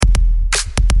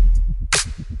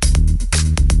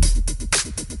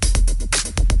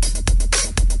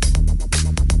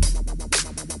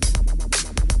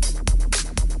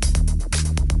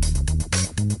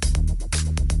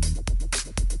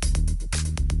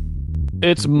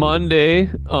It's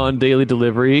Monday on Daily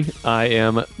Delivery. I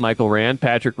am Michael Rand,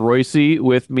 Patrick Reusse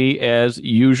with me as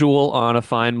usual on a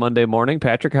fine Monday morning.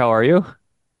 Patrick, how are you?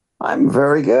 I'm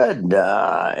very good.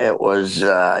 I'm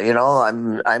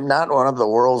not one of the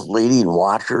world's leading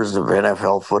watchers of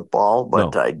NFL football,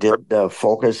 but No. I did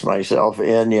focus myself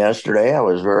in yesterday. I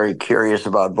was very curious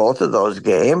about both of those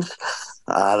games.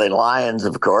 The Lions,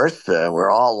 of course,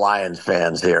 we're all Lions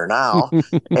fans here now,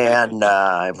 and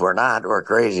if we're not, we're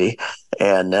crazy.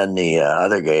 And then the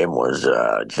other game was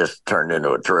just turned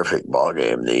into a terrific ball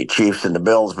game, the Chiefs and the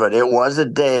Bills. But it was a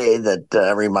day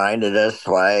that reminded us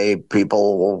why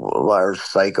people are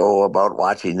psycho about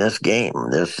watching this game,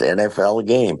 this NFL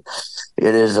game.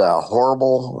 It is a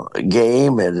horrible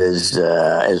game. It is,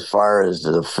 as far as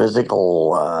the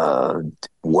physical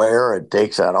wear it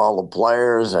takes on all the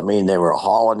players. I mean, they were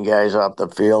hauling guys off the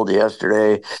field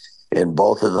yesterday in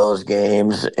both of those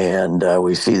games, and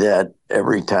we see that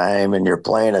every time. And you're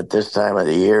playing at this time of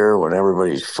the year when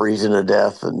everybody's freezing to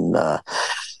death, and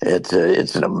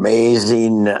it's an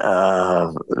amazing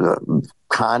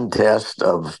contest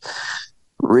of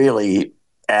really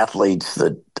athletes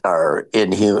that are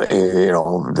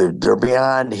inhuman. They're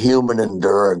beyond human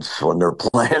endurance when they're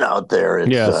playing out there.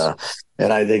 Yes.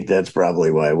 And I think that's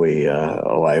probably why we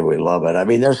love it. I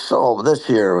mean, this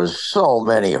year was so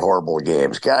many horrible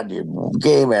games. God,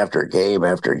 game after game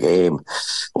after game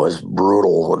was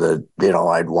brutal.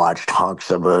 I'd watched hunks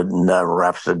of it, and the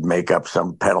refs would make up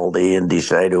some penalty and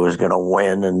decide who was going to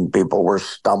win, and people were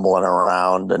stumbling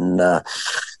around, and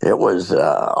it was a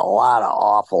lot of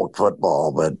awful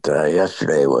football. But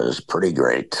yesterday was pretty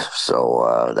great.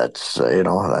 So that's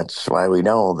why we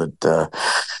know that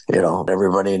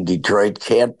everybody in Detroit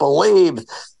can't believe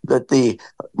that the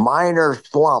minor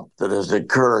slump that has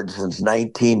occurred since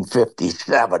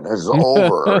 1957 is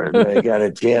over, and they got a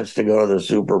chance to go to the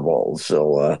Super Bowl.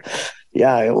 So,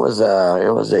 yeah, it was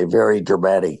a very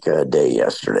dramatic day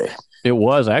yesterday. It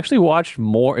was. I actually watched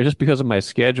more just because of my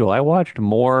schedule. I watched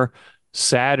more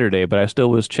Saturday, but I still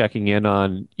was checking in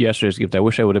on yesterday's gift. I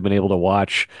wish I would have been able to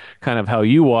watch kind of how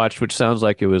you watched, which sounds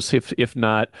like it was, if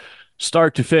not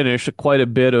start to finish, quite a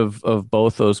bit of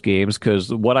both those games.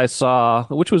 Because what I saw,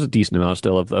 which was a decent amount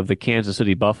still of the Kansas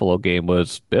City Buffalo game,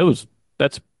 that's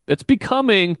it's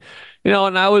becoming, and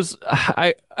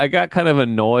I got kind of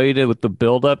annoyed with the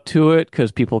build up to it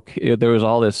because there was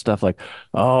all this stuff like,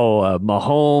 oh,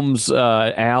 Mahomes,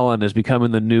 Allen is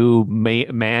becoming the new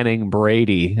Manning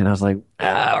Brady, and I was like,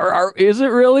 is it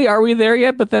really? Are we there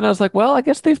yet? But then I was like, well, I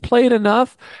guess they've played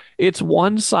enough. It's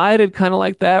one-sided, kind of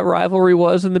like that rivalry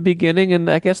was in the beginning, and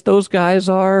I guess those guys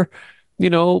are, you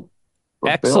know,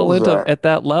 The Bills excellent are. at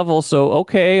that level. So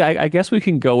okay, I guess we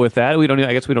can go with that.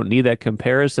 I guess we don't need that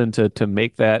comparison to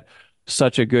make that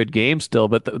such a good game still.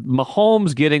 But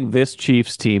Mahomes getting this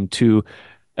Chiefs team to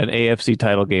an AFC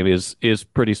title game is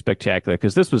pretty spectacular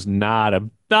because this was not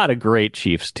a great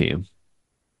Chiefs team.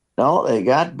 No, they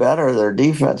got better. Their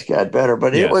defense got better,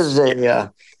 but it Yes. was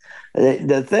a.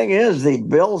 The thing is, the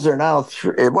Bills are now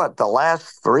the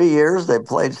last 3 years they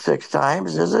played six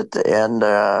times, is it? And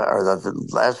or the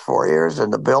last 4 years,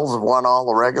 and the Bills have won all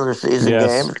the regular season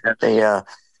Yes. games, and the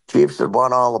Chiefs have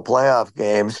won all the playoff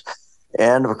games.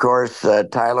 And of course,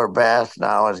 Tyler Bass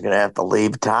now is going to have to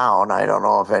leave town. I don't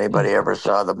know if anybody ever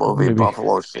saw the movie Maybe.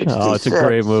 Buffalo Oh, it's a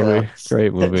great '66. movie. Great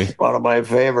It's movie. one of my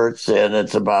favorites, and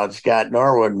it's about Scott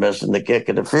Norwood missing the kick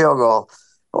of the field goal.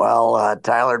 Well,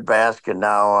 Tyler Bass can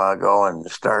now go and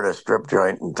start a strip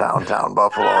joint in downtown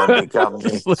Buffalo and become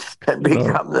the and No.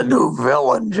 become the new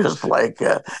villain, just like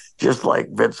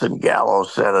Vincent Gallo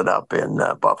set it up in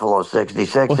Buffalo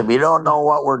 '66. What? If you don't know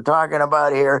what we're talking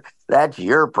about here, that's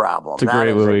your It's problem. a That great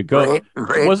is a movie. great,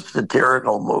 great Was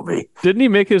satirical movie. didn't he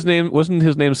make his name? Wasn't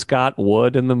his name Scott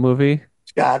Wood in the movie?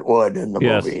 Scott Wood in the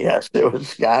movie. Yes. Yes, it was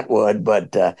Scott Wood,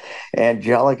 but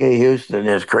Angelica Houston,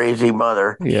 his crazy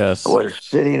mother, Yes. was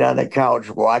sitting on the couch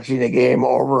watching the game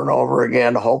over and over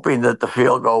again, hoping that the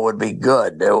field goal would be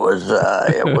good. It was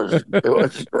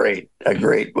great, a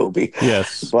great movie.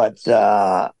 Yes. But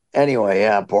anyway,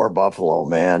 yeah, poor Buffalo,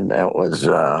 man. That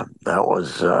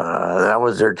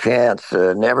was their chance,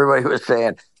 and everybody was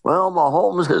saying, "Well,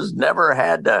 Mahomes has never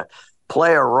had to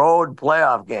play a road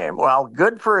playoff game." Well,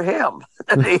 good for him.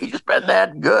 He's been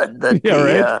that good that Yeah, he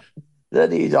right? uh,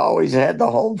 that he's always had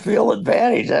the home field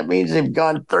advantage. That means they've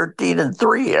gone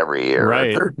 13-3 every year, or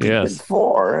Right. 13 and Yes.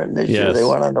 four, and this year they Yes.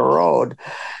 went on the road,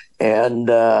 and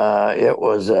it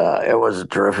was a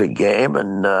terrific game,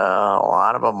 and a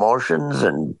lot of emotions.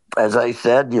 And as I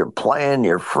said, you're playing,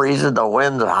 you're freezing, the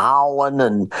wind's howling,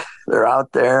 and they're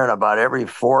out there, and about every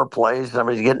four plays,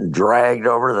 somebody's getting dragged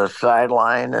over the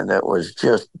sideline, and it was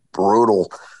just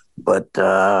brutal. but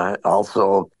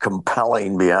also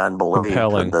compelling beyond belief.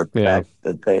 And Compelling. Yeah.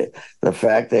 the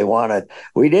fact they won it.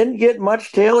 We didn't get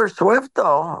much Taylor Swift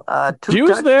though. Two She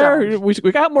was there. touchdowns.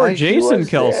 We got more She Jason was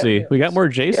there. Kelsey. We got more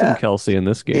Jason Yeah, Kelsey in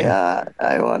this game. yeah.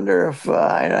 I wonder if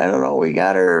I don't know. We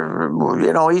got her.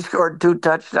 You know, he scored two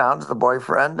touchdowns, the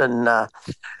boyfriend, and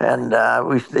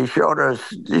we they showed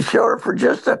her for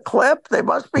just a clip. They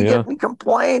must be Yeah. getting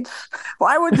complaints.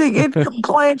 Why would they get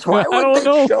complaints? Why I would don't they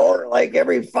know. show her like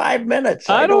every 5 minutes?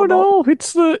 I I don't don't know. know.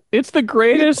 It's the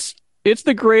greatest. It's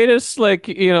the greatest. Like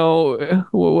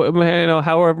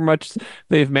however much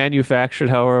they've manufactured,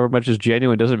 however much is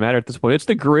genuine, doesn't matter at this point. It's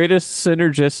the greatest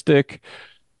synergistic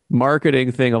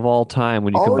marketing thing of all time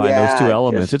when you Oh combine those two yeah,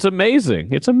 elements. just It's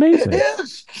amazing. It's it amazing.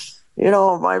 is. You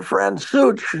know, my friend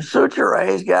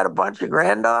Sucharay's got a bunch of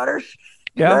granddaughters.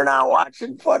 Yeah. They're not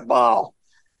watching football.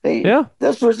 Yeah.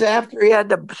 This was after he had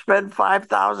to spend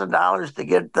 $5,000 to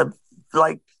get the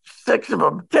like six of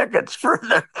them tickets for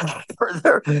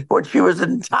their when she was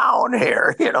in town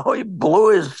here. You know, he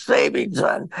blew his savings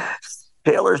on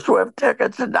Taylor Swift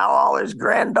tickets, and now all his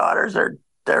granddaughters are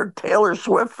they're Taylor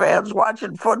Swift fans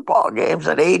watching football games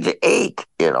at age 8.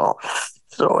 You know,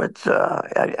 so it's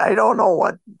I don't know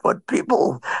what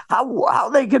people how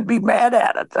they can be mad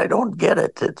at it. I don't get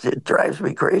it. It drives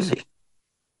me crazy.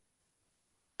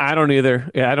 I don't either.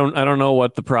 Yeah, I don't know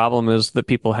what the problem is that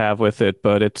people have with it,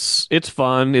 but it's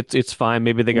fun. It's fine.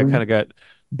 Maybe they Mhm. got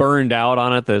burned out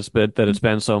on it that it's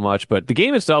been so much. But the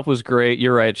game itself was great.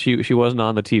 You're right. She wasn't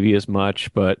on the TV as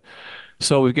much, but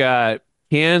so we've got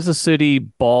Kansas City,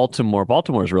 Baltimore.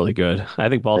 Baltimore's really good. I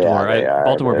think Yeah, they are.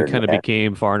 Baltimore kind of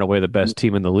became far and away the best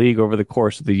team in the league over the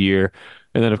course of the year.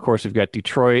 And then of course we've got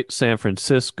Detroit, San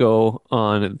Francisco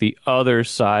on the other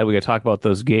side. We got to talk about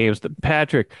those games.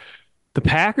 The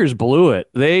Packers blew it.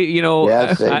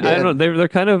 Yes, they I don't know. did. They're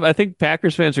kind of. I think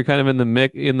Packers fans are kind of in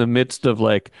the midst of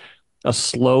like a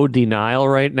slow denial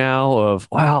right now of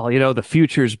wow, the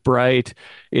future's bright.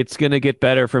 It's gonna get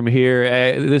better from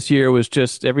here. This year was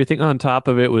just everything on top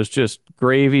of it was just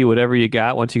gravy, whatever you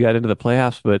got once you got into the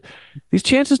playoffs. But these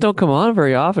chances don't come on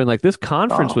very often. Like this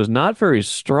conference Oh, was not very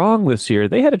strong this year.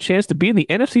 They had a chance to be in the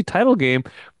NFC title game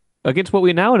against what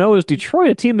we now know is Detroit,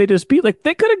 a team they just beat. Like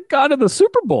they could have gone to the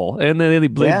Super Bowl, and then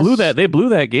yes. they blew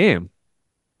that game.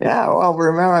 Yeah, well,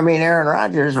 remember, I mean, Aaron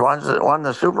Rodgers won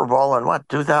the Super Bowl in what,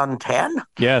 2010,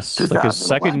 Yes, like his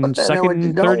 2011, and it was,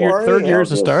 don't third worry, year he'll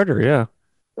as a just, starter. Yeah,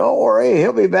 don't worry,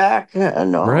 he'll be back. No,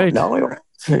 right. no, he won't.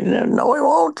 No, he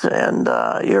won't. And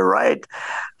you're right.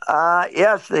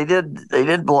 Yes, they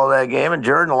did blow that game, and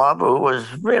Jordan Love, who was,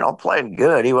 playing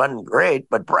good, he wasn't great,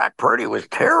 but Brock Purdy was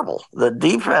terrible. The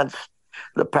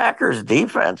Packers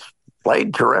defense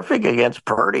played terrific against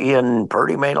Purdy, and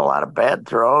Purdy made a lot of bad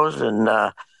throws, and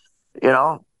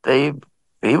they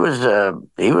he was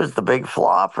the big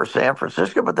flaw for San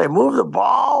Francisco, but they moved the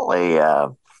ball.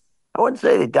 I wouldn't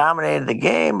say they dominated the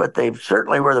game, but they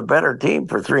certainly were the better team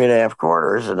for 3.5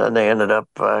 quarters, and then they ended up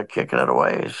kicking it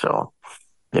away. So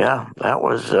yeah, that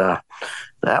was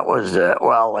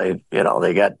well,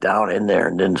 they got down in there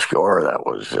and didn't score. That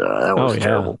Oh was yeah.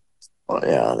 terrible. Well,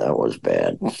 yeah, that was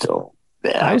bad. So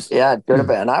I yeah, s- yeah, it could have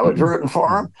been. I was rooting for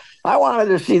him. I wanted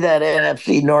to see that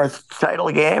NFC North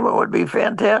title game. It would be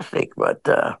fantastic, but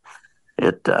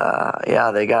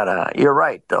yeah, they gotta. You're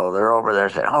right, though. They're over there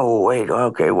saying, "Oh, wait,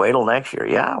 okay, wait till next year."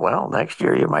 Yeah, well, next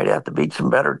year you might have to beat some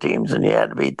better teams than you had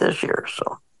to beat this year.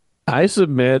 So I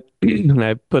submit, and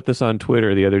I put this on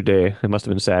Twitter the other day. It must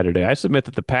have been Saturday. I submit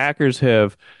that the Packers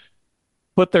have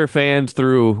put their fans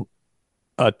through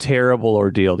a terrible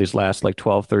ordeal these last like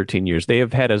 12, 13 years. They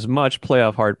have had as much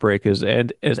playoff heartbreak as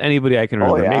anybody I can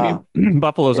oh remember. Maybe yeah,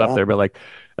 Buffalo's up yeah, there, but like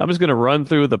I'm just going to run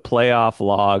through the playoff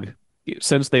log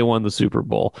since they won the Super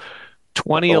Bowl.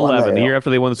 the one 2011, they the year after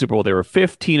they won the Super Bowl, they were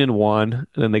 15-1, and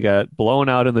then they got blown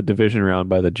out in the division round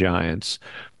by the Giants.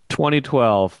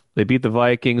 2012, they beat the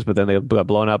Vikings, but then they got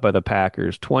blown out by the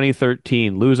Packers.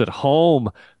 2013, lose at home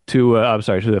I'm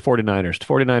sorry, to the 49ers.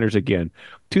 49ers again.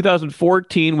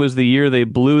 2014 was the year they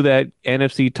blew that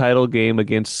NFC title game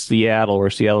against Seattle, where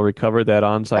Seattle recovered that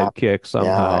yeah, onside kick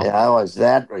yeah, somehow. yeah. That was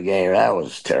that game. That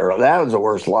was terrible. That was the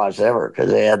worst loss ever because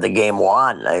they had the game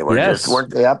won. They were just Yes.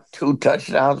 weren't they up two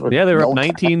touchdowns with Yeah, they were up no time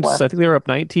 19. I left? think they were up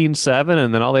 19-7,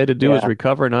 and then all they had to do was Yeah,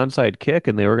 recover an onside kick,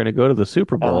 and they were going to go to the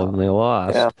Super Bowl, yeah, and they yeah.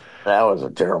 lost. That was a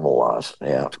terrible loss.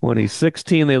 Yeah.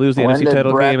 2016, they lose the When NFC did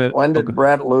title game Brett at. when did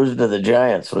Brett lose to the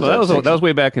Giants? Was Well, that that six? was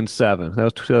way back in seven. That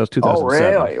was Oh,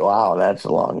 2007. really? Wow, that's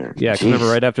longer. Yeah, because remember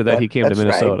Jeez, right after that he came to that's right.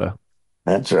 Minnesota.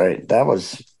 That's right. That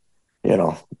was. you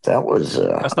know, that was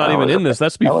That's not even in this.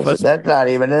 that's not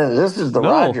even in it. This is the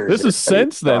No, Rodgers this era is you're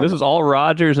since then. This talking. is all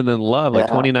Rodgers and then Love. Like Yeah.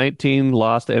 2019,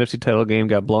 lost the NFC title game,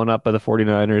 got blown up by the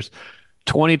 49ers.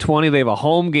 2020, they have a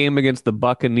home game against the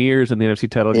Buccaneers in the NFC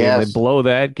title game. They Yes. blow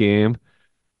that game.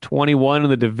 21 in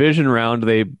the division round,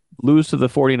 they lose to the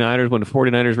 49ers when the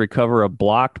 49ers recover a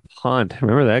blocked punt.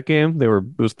 Remember that game? It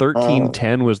was Uh,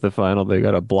 13-10 was the final. They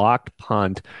got a blocked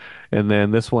punt. And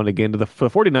then this one again the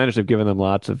 49ers have given them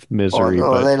lots of misery,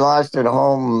 oh, but they lost at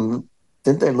home.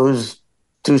 Didn't they lose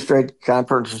two straight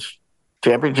conference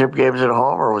championship games at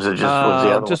home, or was the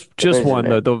other one just division one.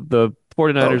 game? The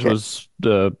 49ers Okay, was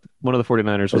the one of the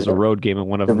 49ers was was a a road game and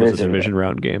one of them was a division division game.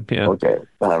 round game. Yeah. Okay,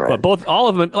 all But right. all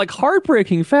of them, like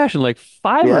heartbreaking fashion, like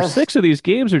five or Yes. six of these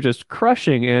games are just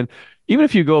crushing. And even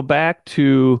if you go back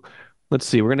to, let's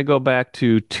see, we're going to go back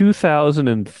to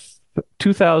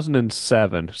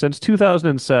 2007. Since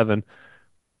 2007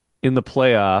 in the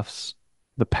playoffs,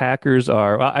 the Packers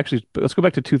are, well, actually, let's go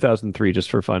back to 2003 just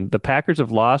for fun. The Packers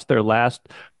have lost their last,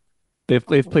 they've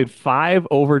played five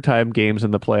overtime games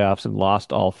in the playoffs and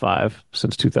lost all five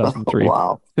since 2003.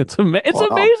 Wow. It's Wow.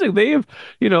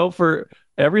 amazing. For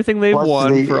everything they've Plus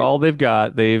won, for the all they've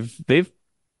got, they've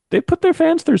put their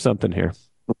fans through something here.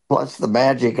 plus the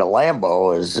magic of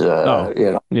Lambeau is Oh,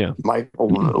 yeah.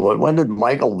 Michael. When did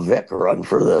Michael Vick run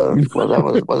for the?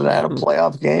 Was that a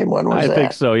playoff game? When was I think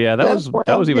that? so. Yeah, Was that a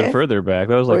that was playoff even game? further back.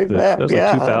 Way That back, was like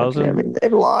yeah. I 2000, mean,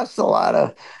 they've lost a lot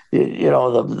of,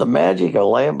 the magic of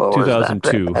Lambeau is not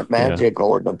 2002. that Yeah.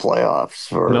 magical in the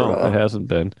playoffs No, it hasn't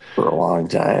been. for a long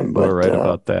time. You are But right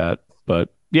about that. But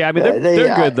yeah, I mean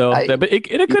they're good though. I But it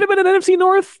could have been an NFC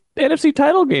North NFC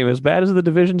title game as bad as the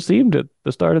division seemed at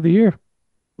the start of the year.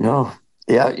 no,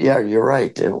 yeah, you're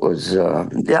right. It was,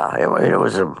 it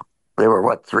was they were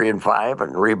what, 3-5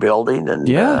 and rebuilding and,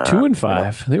 Yeah, two and you know,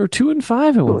 five. They were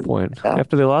 2-5 at one doing, point yeah,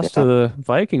 after they lost to yeah, the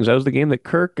Vikings. That was the game that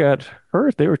Kirk got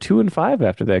hurt. They were 2-5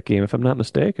 after that game, if I'm not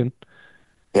mistaken.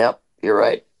 yep, you're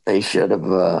right. They should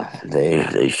have,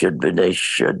 they should be, they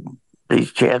should,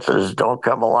 these chances don't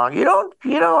come along. You know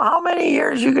how many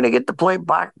years you're going to get to play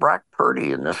Brock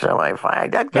Purdy in the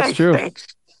semifinal? That That's guy true. stinks.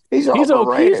 He's He's okay.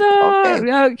 overrated. Okay.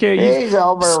 Yeah, okay. He's He's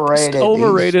overrated. He's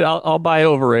overrated. I'll buy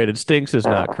overrated. Stinks is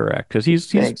not uh, correct because he's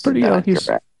Thanks is pretty young. not He's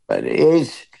correct, but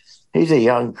he's a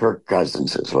young Kirk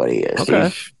Cousins is what he is. okay.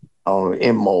 He's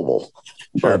immobile,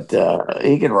 Sure. but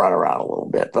he can run around a little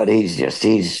bit. But he's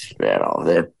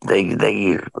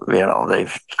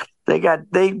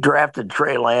they drafted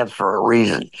Trey Lance for a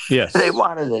reason. They Yes.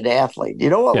 wanted an athlete. You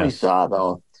know what we Yeah. saw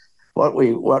though? What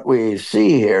we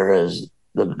see here is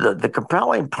the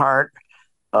compelling part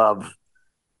of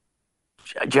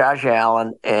Josh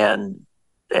Allen and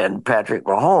Patrick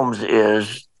Mahomes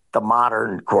is the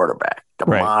modern quarterback, the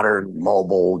Right. modern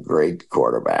mobile great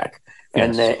quarterback.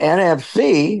 And Yes. the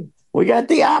NFC, we got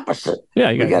the opposite. Yeah.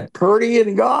 You We got got Purdy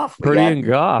and Goff. Purdy and We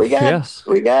Goff. got Yes.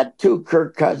 we got two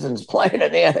Kirk Cousins playing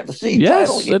in the NFC title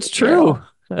Yes. game. That's true.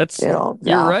 That's you're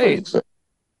Goff right. is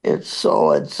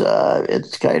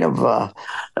it's kind of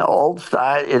old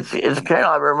style. It's kind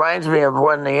of, it reminds me of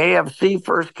when the AFC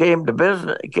first came to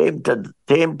business, came to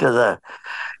the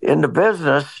into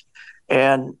business,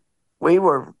 and we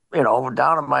were,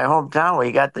 down in my hometown.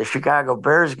 We got the Chicago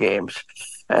Bears games,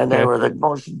 and they Okay. were the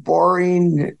most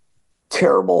boring,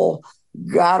 terrible,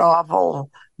 god awful,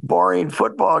 boring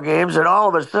football games. And all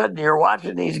of a sudden, you're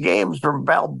watching these games from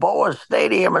Balboa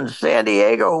Stadium in San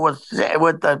Diego with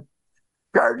the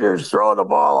Chargers throwing the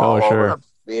ball Oh, all over sure.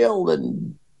 the field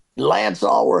and Lance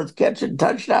Allworth catching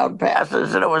touchdown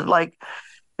passes, and it was like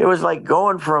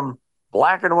going from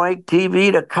black and white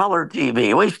TV to color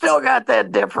TV. We still got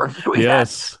that difference. We got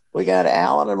Yes. we got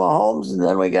Allen and Mahomes, and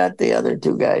then we got the other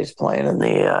two guys playing in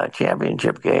the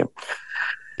championship game.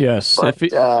 Yes. But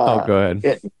Oh, go ahead.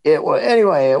 it was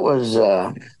anyway. It was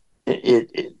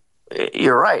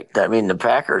you're right. I mean, the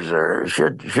Packers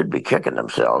should be kicking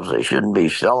themselves. They shouldn't be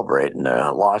celebrating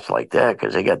a loss like that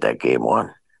because they got that game won.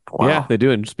 Yeah, Wow. they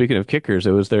do. And speaking of kickers,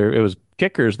 it was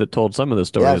kickers that told some of the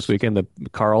story this Yes. weekend. The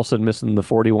Carlson missing the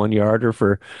 41 yarder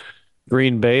for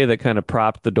Green Bay that kind of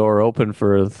propped the door open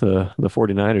for the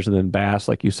 49ers, and then Bass,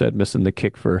 like you said, missing the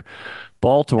kick for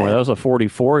Baltimore. That And was a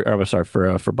 44, or sorry,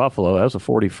 for Buffalo. That was a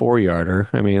 44 yarder.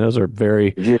 I mean, those are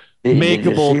very did you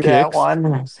makeable see that kicks.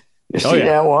 one? You Oh see yeah.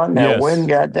 that one? That Yes. Wynn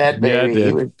got that Yeah, it baby. He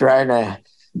did. was trying to,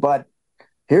 but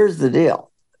here's the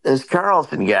deal: this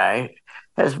Carlson guy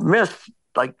has missed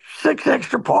like six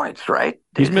extra points, right?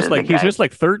 The He's guy, missed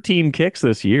like 13 kicks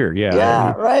this year. Yeah.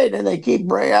 yeah, right. And they keep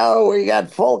bringing, oh, we got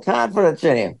full confidence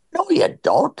in him. No, you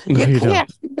don't. No, You you don't.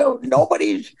 can't. No,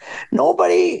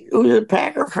 nobody who's a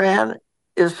Packer fan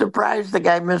is surprised the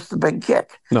guy missed the big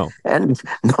kick. No. And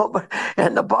nobody,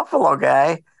 and the Buffalo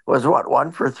guy was what,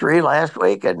 1 for 3 last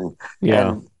week, Yeah.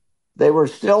 and they were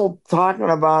still talking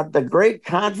about the great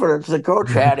confidence the coach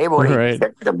had him when he Right.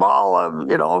 kicked the ball,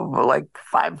 like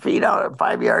 5 feet out,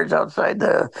 5 yards outside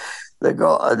the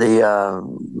goal,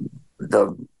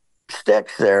 the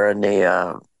sticks there in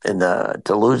the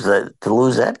to lose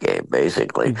that game,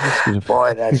 basically. Just gonna.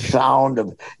 Boy, that sound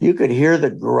of you could hear the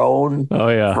groan Oh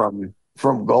yeah.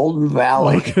 from Golden Well,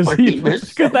 Valley because when he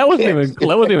missed because that kick.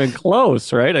 that wasn't even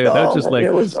close, right? I mean, that was just No, like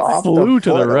it was off the flew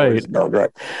to the foot. It right. was no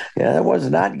good. Yeah, that was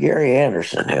not Gary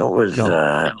Anderson. No, Was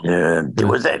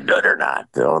that good or not?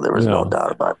 No, there was no no.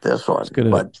 doubt about this It's one.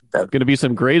 But gonna be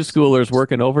some grade schoolers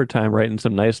working overtime, writing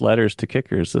some nice letters to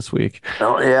kickers this week.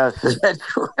 oh yes, that's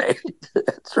right.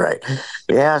 That's right.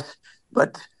 Yes,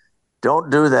 but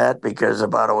don't do that because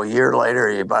about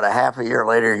a half a year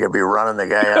later, you'll be running the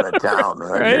guy out of town.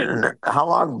 Right? And how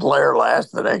long Blair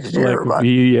lasts the next year? Like About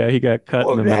he got cut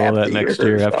in the middle of half that the year next or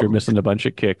year after something. missing a bunch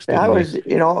of kicks, I didn't he?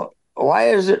 was, why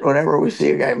is it whenever we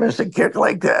see a guy miss a kick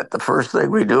like that, the first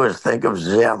thing we do is think of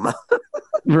Zim?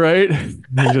 Right?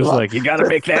 He's just like, you got to the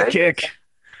make that thing, kick.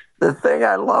 the thing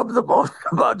I loved the most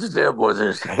about Zim was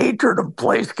his hatred of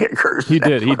place kickers. He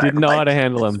did. That's He what I didn't know how to liked.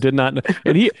 handle him. Did not. And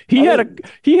I mean,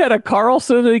 he had a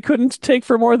Carlson that he couldn't take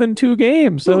for more than 2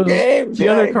 games. That two was games, the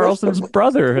yeah, other he missed Carlson's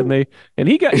brother, and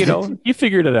he got he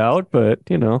figured it out. But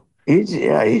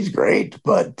he's great,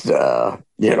 but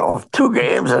 2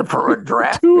 games and for a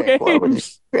draft two pick, what was he,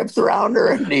 games. fifth rounder,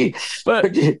 and he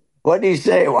But what did he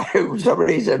say? Why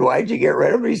somebody said, "Why'd you get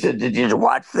rid of him?" He said, "Did you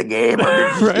watch the game or did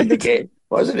you see the right. game?"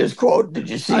 Wasn't his quote? Did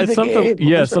you see the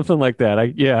game? Something like that.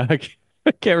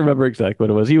 I can't remember exactly what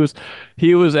it was.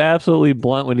 He was absolutely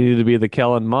blunt when he needed to be the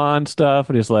Kellen Mond stuff,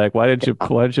 and he's like, why didn't you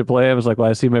play him?" It's like, well,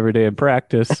 I see him every day in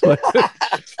practice.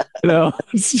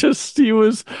 It's just he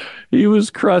was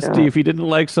crusty. Yeah. If he didn't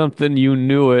like something, you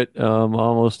knew it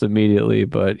almost immediately.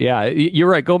 But yeah, you're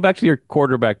right. Going back to your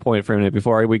quarterback point for a minute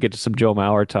before we get to some Joe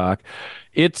Mauer talk.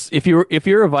 It's if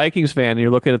you're a Vikings fan and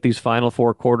you're looking at these final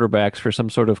four quarterbacks for some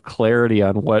sort of clarity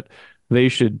on what they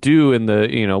should do in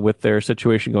the with their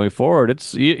situation going forward,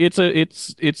 it's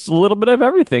a little bit of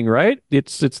everything, right?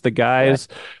 It's the Right. guys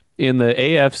in the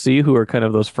AFC who are kind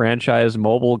of those franchise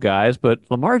mobile guys, but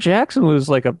Lamar Jackson was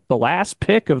like the last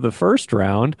pick of the first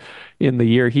round in the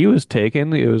year he was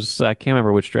taken. It was, I can't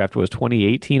remember which draft it was,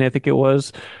 2018, I think it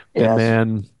was. And Yes.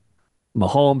 then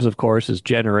Mahomes, of course, is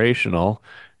generational.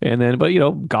 And then, but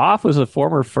Goff was a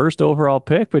former first overall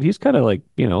pick, but he's kind of like,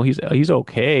 he's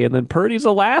okay. And then Purdy's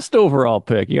a last overall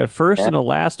pick. You got first Yeah. and a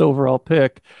last overall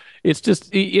pick. It's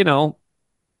just,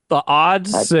 the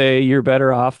odds I, say you're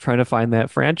better off trying to find that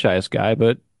franchise guy,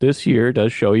 but this year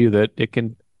does show you that it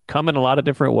can come in a lot of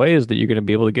different ways that you're going to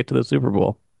be able to get to the Super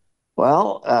Bowl.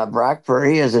 well, Brock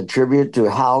Purdy is a tribute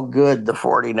to how good the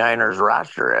 49ers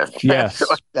roster is. Yes.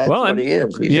 That's Well, what and he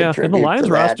is. He's a yeah, and the tribute to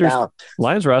that. Now,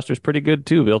 Lions roster's pretty good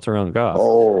too, built around Goff.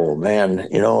 oh man,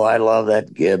 I love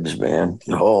that Gibbs, man.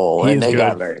 Oh, and He's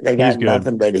good. they He's got good.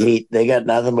 nothing but heat. They got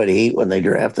nothing but heat when they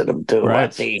drafted him too. Right.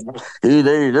 Let's see,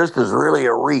 this is really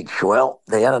a reach. Well,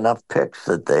 they had enough picks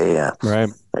that Right.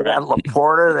 they got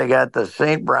Laporta, they got the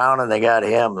St. Brown, and they got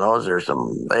him. Those are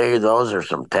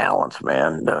some talents,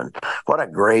 man. And what a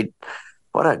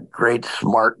great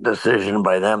smart decision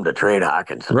by them to trade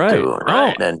Hawkinson Right. too, Oh,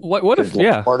 right? And what if, because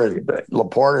yeah.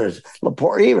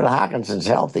 Laporta, even Hawkinson's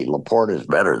healthy. Laporta is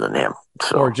better than him. Or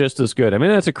So just as good. I mean,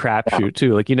 that's a yeah, crapshoot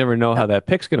too. Like you never know yeah, how that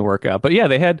pick's going to work out. But yeah,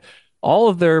 they had all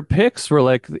of their picks were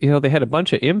like, they had a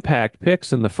bunch of impact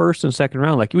picks in the first and second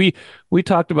round. Like we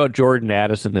talked about Jordan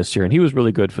Addison this year, and he was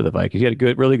really good for the Vikings. He had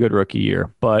a really good rookie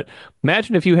year. But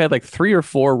imagine if you had like three or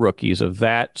four rookies of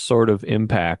that sort of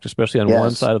impact, especially on one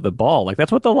yes, side of the ball. Like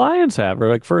that's what the Lions have, or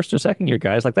like first or second year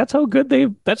guys. Like that's how good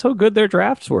their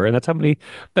drafts were, and that's how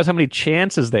many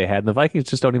chances they had. And the Vikings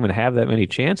just don't even have that many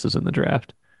chances in the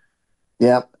draft.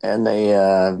 yep. And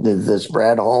this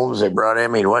Brad Holmes, they brought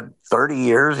him. 30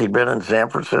 years he'd been in San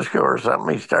Francisco or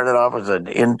something. He started off as an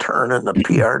intern in the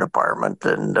PR department,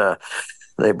 and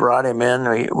they brought him in.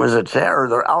 He was at or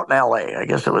they're out in L.A. I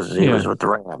guess he Yeah. was with the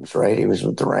Rams, right? He was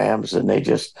with the Rams, and they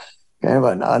just kind of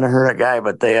an unheard of guy.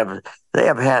 But they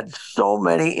have had so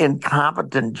many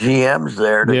incompetent GMs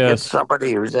there to get Yes.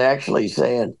 somebody who's actually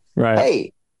saying, Right.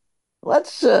 "Hey,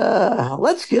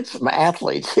 let's get some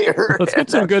athletes here." Let's And get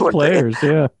some good players.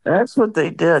 Yeah. that's what they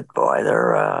did. Boy,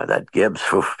 they're that Gibbs,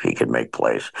 oof, he can make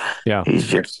plays. Yeah. He's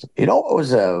just, what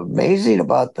was amazing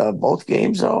about both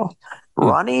games though? Hmm.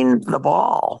 Running the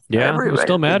ball. Yeah. It Everybody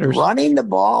still matters. running the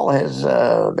ball has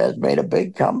made a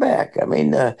big comeback. I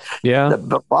mean, Yeah.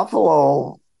 the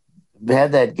Buffalo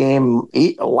had that game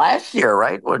last year,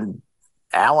 right? When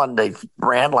Allen, they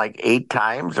ran like 8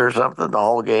 times or something the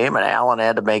whole game, and Allen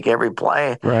had to make every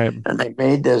play. Right. And they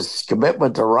made this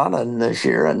commitment to running this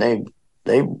year, and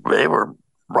they were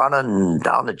running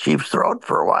down the Chiefs' throat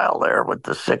for a while there with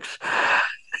the six.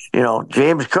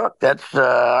 James Cook, that's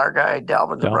our guy,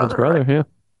 Dalvin's Dalvin's brother, right? brother,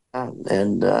 yeah.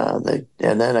 And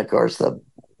then of course the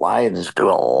Lions do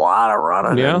a lot of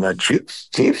running, Yeah. and the Chiefs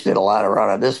did a lot of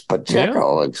running. This Yeah.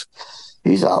 Pacheco,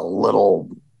 he's a little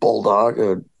bulldog.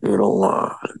 It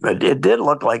did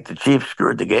look like the Chiefs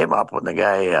screwed the game up when the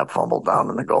guy fumbled down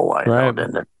in the goal line, though, Right.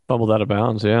 didn't it? Fumbled out of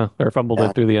bounds, yeah. Or fumbled Yeah.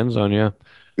 it through the end zone, yeah.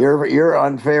 Your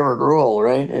unfavored rule,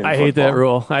 right, in I hate that football?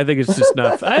 rule. I think it's just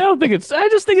not. I don't think it's. I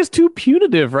just think it's too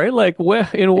punitive, right? Like, It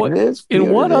is in what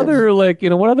punitive. other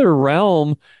in what other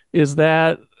realm is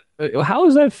that? How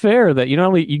is that fair? That you not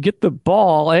only you get the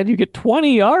ball and you get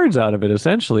 20 yards out of it.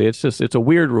 Essentially, it's a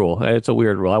weird rule. It's a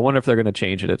weird rule. I wonder if they're going to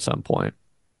change it at some point.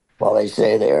 Well, they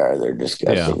say they are. They're Yeah.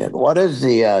 discussing it. What is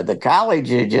the college?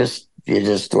 You just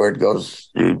where it goes,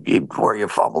 where you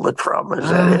fumbled it from. Is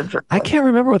that it? I can't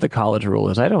remember what the college rule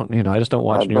is. I don't. I just don't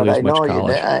watch But nearly as I much know you.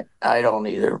 college. I don't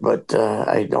either. But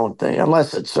I don't think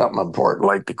unless it's something important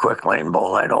like the Quick Lane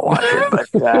Bowl, I don't watch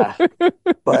it.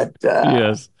 But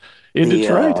Yes, in the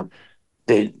Detroit.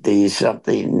 the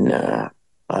something.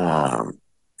 I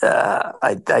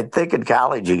think in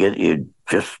college you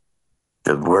just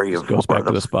where you Just goes back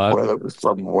to the spot. where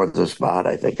the spot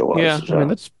I think it Yeah, was. I mean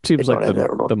that They seems don't like have that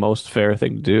the rule. most fair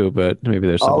thing to do, but maybe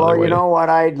there's some Although other you way to. know what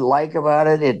I like about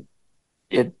it,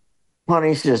 it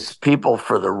punishes people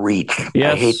for the reach. I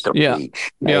hate Yes, the yeah,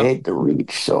 reach. I yeah, hate the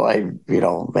reach. So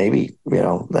maybe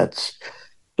that's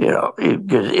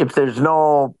if there's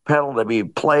no penalty to be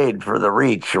played for the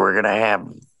reach, we're gonna have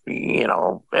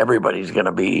everybody's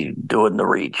gonna be doing the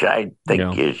reach. I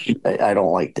yeah, think I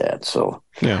don't like that. So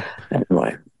yeah.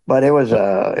 anyway, but they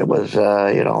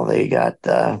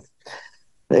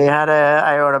had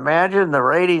I would imagine the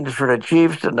ratings for the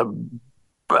Chiefs and the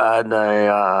And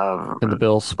the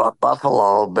Bills.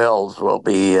 Buffalo Bills will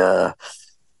be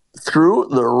through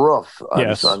the roof on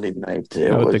Yes, Sunday night.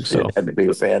 I would think It so. had to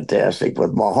be fantastic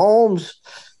with Mahomes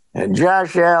and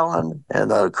Josh Allen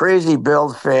and the crazy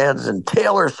Bills fans and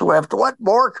Taylor Swift. What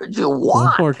more could you What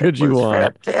want? more It could you was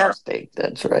want? fantastic.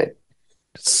 That's right.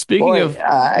 Speaking Boy, of,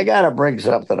 I got to bring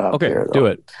something up okay, here do though.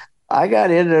 it. I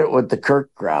got into it with the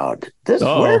Kirk crowd. Where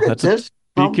Oh, did that's a this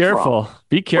be come from? careful.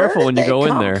 Be Where careful did when you they go in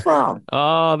come there. from?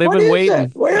 Oh, they've What been is it? waiting.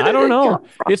 Where I did don't it know. come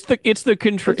from? It's the It's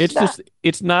it's not. just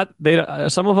it's not they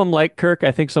some of them like Kirk.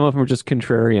 I think some of them are just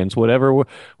contrarians.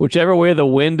 Whichever way the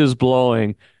wind is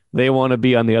blowing, they want to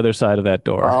be on the other side of that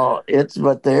door. Well,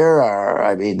 but there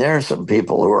are some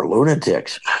people who are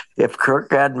lunatics. If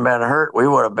Kirk hadn't been hurt, we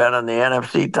would have been in the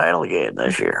NFC title game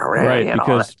this year, right? Right, That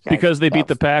kind of because they beat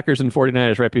the stuff. Packers and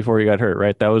 49ers right before he got hurt,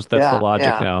 right? That's the Yeah, logic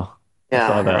yeah, now. I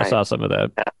saw yeah, that. I right. saw some of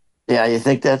that. Yeah, you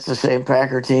think that's the same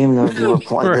Packer team that you were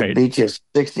playing that Right. beat you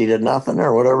 60-0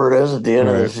 or whatever it is at the end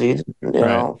of the Right. season,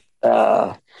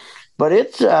 Right. But I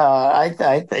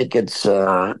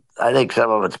think some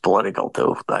of it's political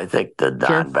too. I think the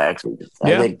Sure. non-vaxxers.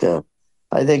 Yeah.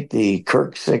 I think the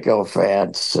Kirk sicko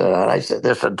fans. And I said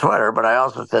this on Twitter, but I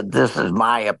also said this is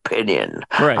my opinion.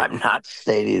 Right. I'm not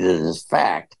stating it as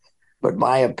fact, but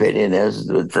my opinion is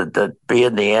that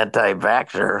being the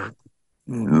anti-vaxxer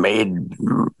made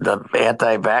the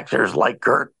anti-vaxxers like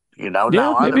Kirk. Yeah,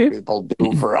 Now other maybe. people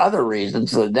do for other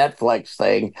reasons. The Netflix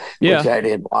thing, which Yeah. I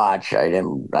didn't watch. I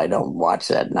don't watch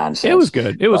that It was nonsense.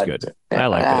 good. It was But good. I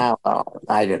liked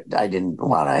it. I didn't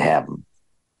want to have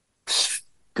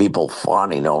people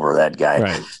fawning over that guy.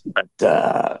 Right. But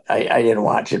I didn't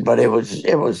watch it. But it was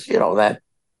that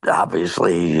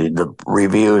obviously the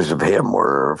reviews of him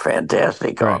were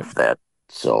fantastic Right. off that.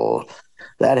 So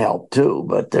that helped too.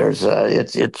 But there's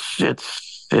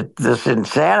this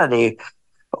insanity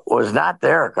was not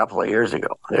there a couple of years ago.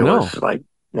 It No. was like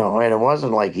no, and it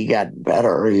wasn't like he got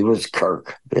better. He was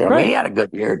Kirk. I mean, Right. he had a good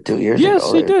year 2 years Yes,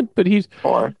 he ago. did. But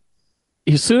Or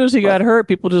as soon as he got but hurt,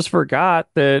 people just forgot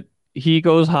that he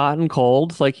goes hot and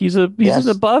cold. Like he's an yes,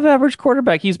 above average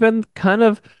quarterback. He's been kind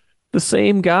of the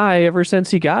same guy ever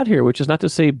since he got here, which is not to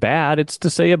say bad, it's to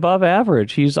say above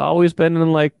average. He's always been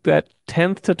in like that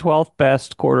 10th to 12th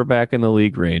best quarterback in the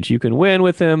league range. You can win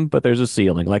with him, but there's a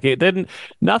ceiling. Like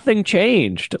nothing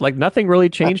changed. Like nothing really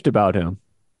changed about him.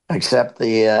 except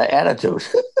the attitude.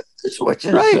 which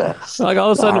is Right. Like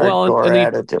all of a the sudden, well, and hardcore he,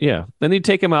 attitude. yeah, then you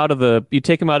take him out of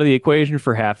the equation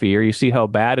for half a year. You see how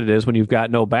bad it is when you've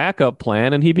got no backup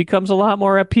plan, and he becomes a lot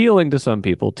more appealing to some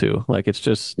people too. Like it's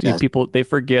just Yes. people they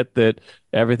forget that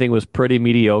everything was pretty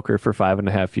mediocre for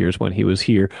 5.5 years when he was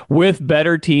here with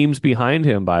better teams behind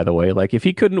him. By the way, like if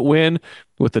he couldn't win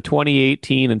with the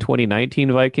 2018 and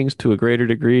 2019 Vikings to a greater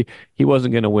degree, he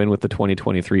wasn't going to win with the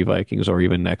 2023 Vikings or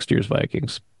even next year's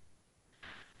Vikings.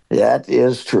 That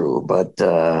is true, but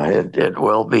it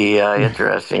will be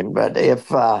interesting. But if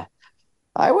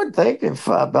I would think if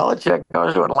Belichick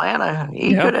goes to Atlanta,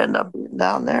 he Yeah. could end up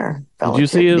down there. Did you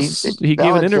see Belichick, he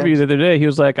gave an interview the Belichick. other day. He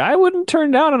was like, I wouldn't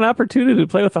turn down an opportunity to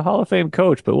play with a Hall of Fame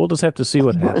coach, but we'll just have to see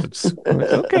what happens. I'm like,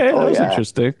 okay, that Oh was yeah,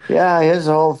 interesting. yeah. His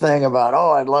whole thing about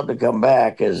I'd love to come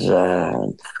back is Yeah.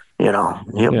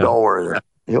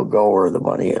 he'll go where the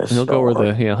money is. He'll go where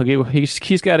So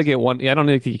he's got to get one. I don't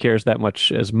think he cares that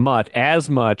much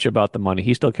about the money.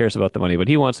 He still cares about the money, but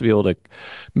he wants to be able to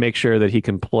make sure that he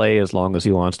can play as long as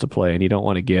he wants to play, and you don't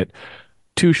want to get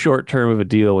too short term of a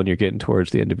deal when you're getting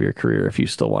towards the end of your career if you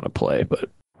still want to play. But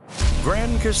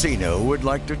Grand Casino would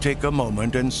like to take a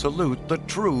moment and salute the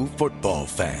true football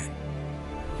fan.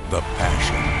 The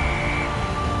passion,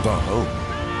 the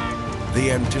hope,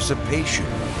 the anticipation,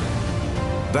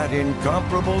 that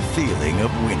incomparable feeling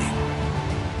of winning.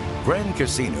 Grand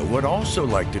Casino would also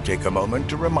like to take a moment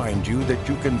to remind you that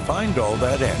you can find all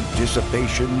that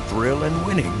anticipation, thrill, and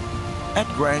winning at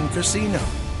Grand Casino.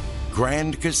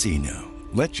 Grand Casino.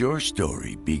 Let your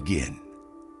story begin.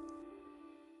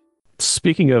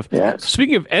 yes,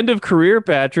 speaking of end of career,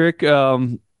 Patrick,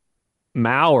 Joe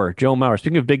Mauer.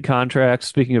 Speaking of big contracts,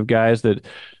 speaking of guys that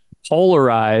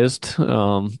polarized,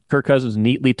 Kirk Cousins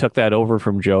neatly took that over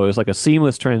from Joe. It was like a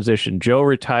seamless transition. Joe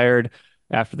retired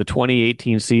after the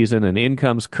 2018 season, and in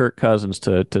comes Kirk Cousins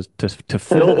to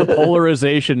fill the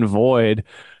polarization void.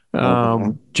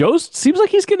 Mhm. Joe seems like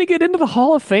he's going to get into the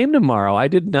Hall of Fame tomorrow. I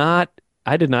did not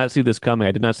see this coming.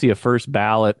 I did not see a first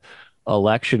ballot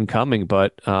election coming,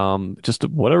 but just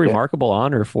what a Yeah. remarkable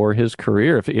honor for his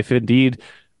career, if indeed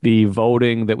the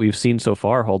voting that we've seen so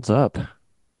far holds up.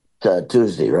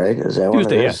 Tuesday, right? Is that when it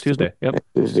Tuesday, yeah, is? Tuesday. Yep.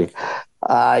 Tuesday.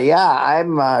 Yeah,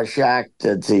 I'm shocked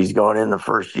that he's going in the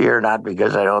first year, not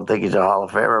because I don't think he's a Hall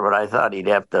of Famer, but I thought he'd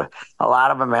have to, a lot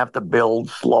of them have to build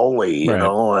slowly,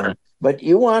 Right. but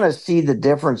you want to see the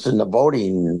difference in the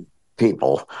voting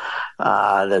people,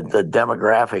 the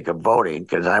demographic of voting,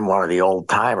 because I'm one of the old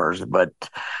timers, but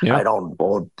Yeah. I don't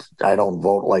vote. I don't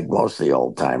vote like most of the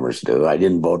old timers do. I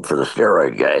didn't vote for the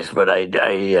steroid guys, but I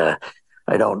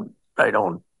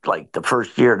don't like the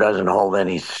first year doesn't hold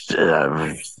any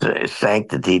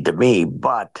sanctity to me.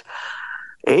 But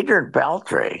Adrian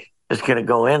Beltre is going to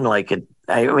go in like it.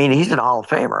 I mean, he's an Hall of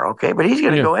Famer, okay, but he's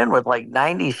going to Yeah. go in with like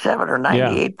 97 or Yeah.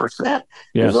 98%.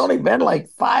 There's Yes. only been like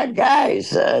five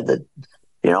guys that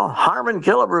Harmon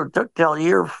Killebrew took till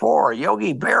year four.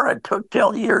 Yogi Berra took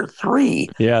till year three.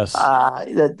 Yes.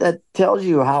 That tells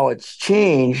you how it's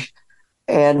changed.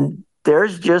 And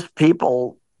there's just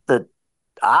people that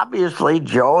obviously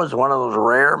Joe is one of those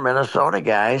rare Minnesota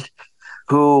guys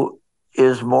who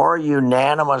is more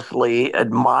unanimously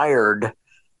admired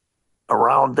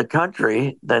around the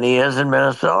country than he is in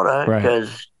Minnesota Right.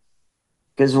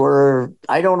 because we're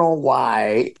I don't know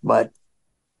why, but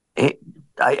it,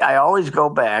 I always go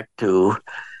back to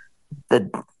the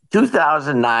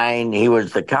 2009. He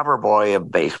was the cover boy of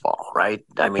baseball, right?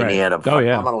 I mean, he Right. had a Oh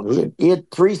yeah. phenomenal. He had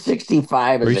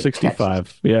 365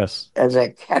 365. Yes. as a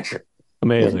catcher.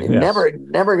 And Amazing. Yes.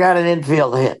 never got an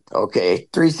infield hit. Okay,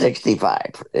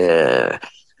 365.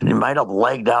 He might have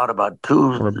legged out about Or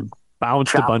two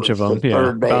bounced a bunch of choppers them. to Yeah.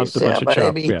 third Bounced base. a Yeah, bunch of but I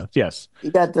chops. mean, Yeah. Yes. he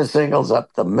got the singles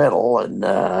up the middle and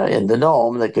in the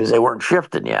dome because they weren't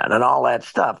shifting yet and all that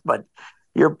stuff. But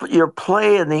you're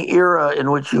playing the era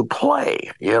in which you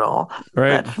play. Right.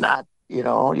 That's not.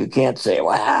 You can't say,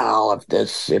 well,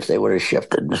 if they would have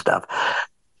shifted and stuff.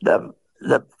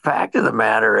 The fact of the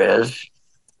matter is,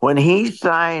 when he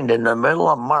signed in the middle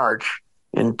of March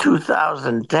in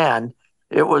 2010,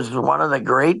 it was one of the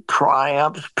great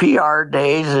triumphs, PR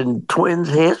days in Twins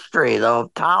history. The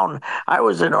town, I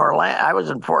was in Orlando, I was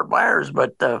in Fort Myers,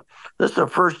 but this is the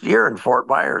first year in Fort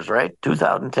Myers, right?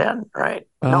 2010, right?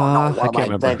 No. I What am can't I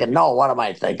remember. thinking? No, what am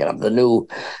I thinking of? The new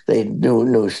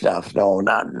stuff. No,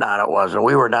 not it wasn't.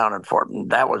 We were down in Fort.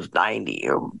 That was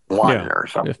 91 Yeah. or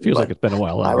It something. feels like But it's been a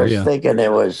while I longer. was Yeah. thinking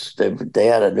they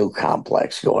had a new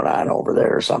complex going on over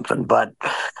there or something. But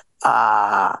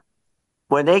uh,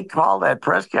 when they called that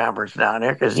press conference down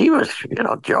there, because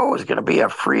Joe was going to be a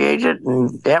free agent and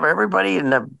have everybody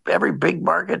in every big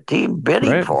market team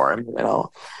bidding Right. for him,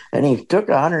 and he took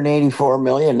 $184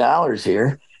 million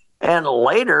here. And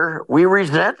later, we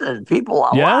resented people. A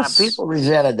lot of Yes. people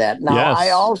resented that. Now, Yes. I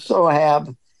also have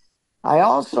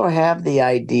the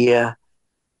idea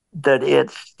that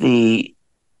it's the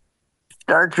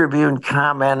Star Tribune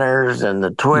commenters and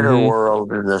the Twitter Hmm.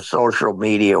 world and the social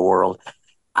media world.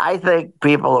 I think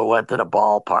people who went to the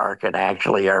ballpark and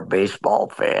actually are baseball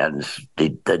fans,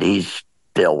 that he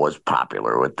still was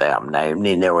popular with them. I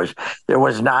mean, there was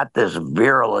not this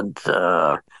virulent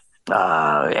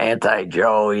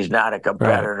anti-Joe. He's not a Right.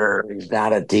 competitor. He's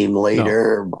not a team No.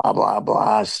 leader. Blah blah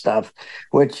blah stuff.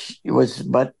 Which was,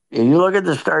 but if you look at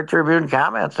the Star Tribune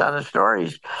comments on the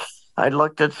stories, I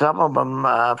looked at some of them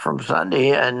from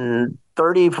Sunday, and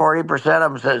 30-40%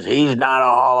 of them says he's not a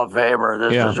Hall of Famer.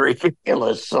 This Yeah. is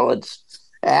ridiculous. So it's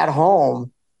at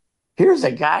home. Here's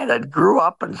a guy that grew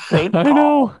up in St. I know.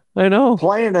 Paul I know.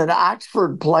 playing an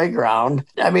Oxford playground.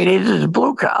 I mean, he's as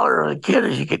blue collar a kid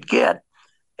as you could get,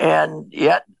 and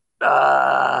yet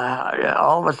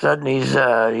all of a sudden he's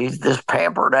this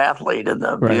pampered athlete in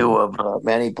the Right. view of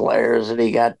many players, and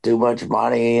he got too much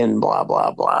money and blah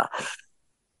blah blah.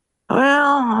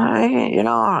 Well,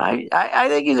 I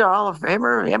think he's a Hall of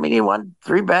Famer. I mean, he won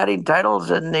 3 batting titles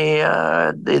in the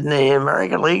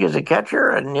American League as a catcher,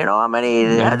 and you know how many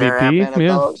there have MVP. been of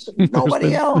Yeah. those? There's Nobody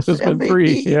been else there's been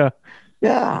three. MVP. Yeah.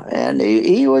 Yeah, and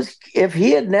he was. If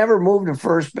he had never moved to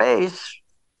first base,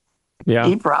 Yeah.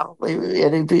 he probably,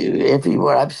 and if he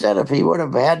would, I've said if he would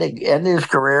have had to end his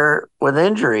career with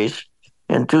injuries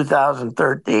in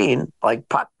 2013, like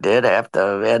Puck did, have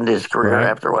to end his career Right.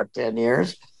 after what 10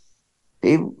 years.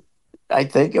 He, I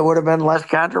think it would have been less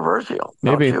controversial,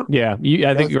 don't Maybe. you? Yeah. I think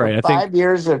Because you're the right. I think 5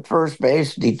 years at first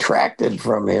base detracted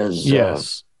from his,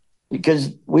 yes.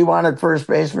 because we wanted first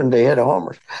baseman to hit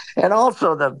homers, and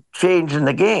also the change in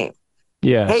the game. Hey,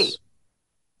 Yes.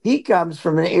 he comes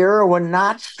from an era when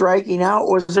not striking out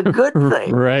was a good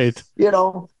thing. Right.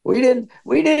 We didn't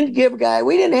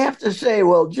have to say,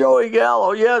 well, Joey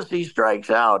Gallo, yes, he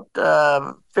strikes out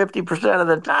 50% of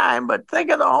the time, but think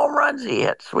of the home runs he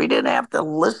hits. We didn't have to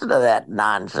listen to that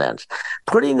nonsense.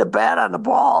 Putting the bat on the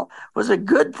ball was a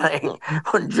good thing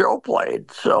when Joe played.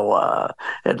 So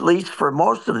at least for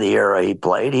most of the era he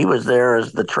played, he was there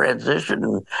as the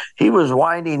transition. He was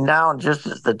winding down just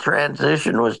as the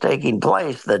transition was taking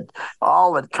place, that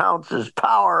all that counts is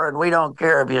power, and we don't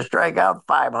care if you strike out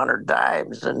 500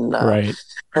 times. Right.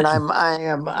 And I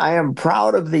am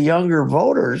proud of the younger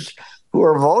voters who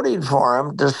are voting for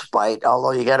him, despite,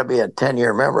 although you got to be a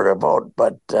 10-year member to vote,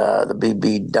 but the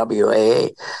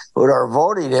BBWAA, who are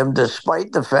voting him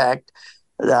despite the fact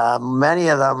many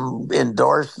of them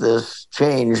endorse this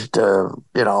change to,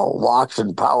 walks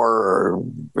and power,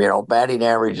 or, batting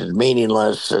average is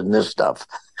meaningless and this stuff.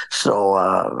 So,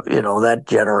 that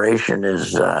generation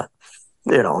is, the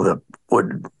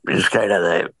would is kind of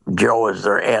the Joe is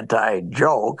their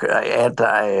anti-joke,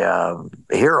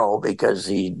 anti-hero, because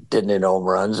he didn't hit home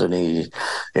runs, and he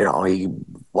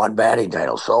won batting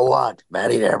titles. So what?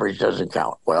 Batting average doesn't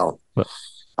count. Well, But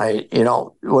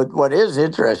what is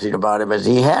interesting about him is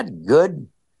he had good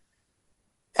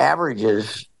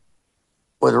averages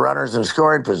with runners in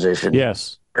scoring position.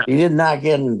 yes. He did not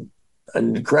get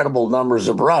incredible numbers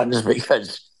of runs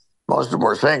because most of them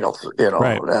were singles.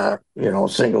 Right.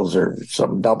 Singles or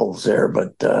some doubles there,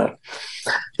 but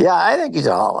yeah, I think he's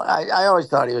a Hall. I always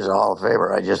thought he was a Hall of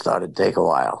Famer. I just thought it'd take a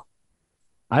while.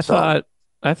 I So thought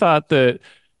I thought that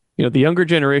the younger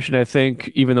generation, I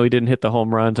think, even though he didn't hit the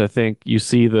home runs, I think you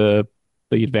see the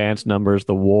advanced numbers,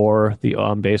 the WAR, the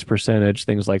on base percentage,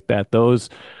 things like that. Those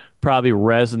probably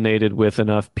resonated with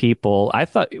enough people. I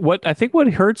think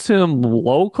what hurts him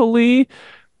locally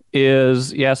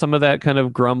is, yeah, some of that kind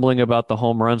of grumbling about the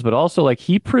home runs, but also like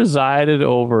he presided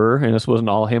over, and this wasn't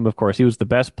all him, of course. He was the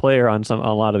best player on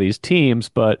a lot of these teams,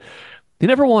 but he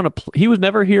never won he was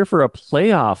never here for a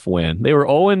playoff win. He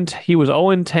was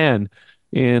 0-10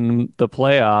 in the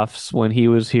playoffs when he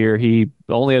was here. He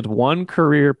only had one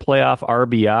career playoff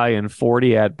RBI and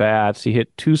 40 at bats. He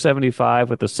hit 275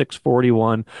 with a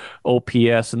 641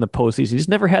 OPS in the postseason. He's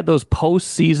never had those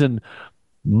postseason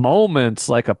moments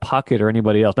like a Puckett or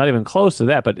anybody else. Not even close to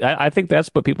that. But I think that's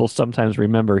what people sometimes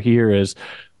remember here is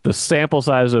the sample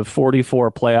size of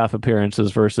 44 playoff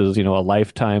appearances versus, a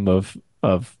lifetime of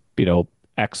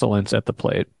excellence at the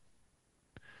plate.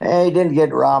 hey, he didn't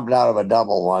get robbed out of a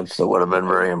double once. That would have been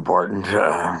very important,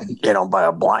 by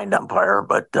a blind umpire.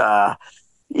 But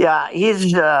yeah,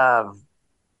 he's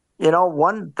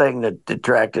one thing that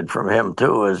detracted from him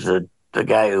too is that the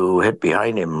guy who hit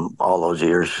behind him all those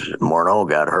years, Morneau,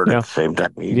 got hurt at Yeah. the same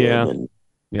time he did, Yeah. and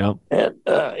Yeah.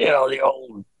 the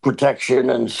old protection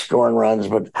and scoring runs.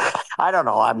 But I don't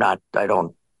know. I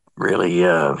don't really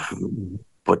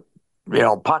put.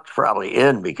 Puck's probably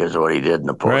in because of what he did in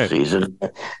the Right. postseason,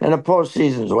 and the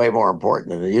postseason is way more important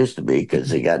than it used to be because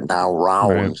they got now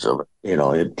Right. rounds of it.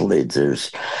 It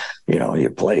plays. You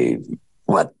play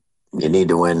what you need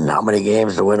to win. How many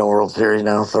games to win a World Series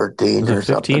now? 13 Was it or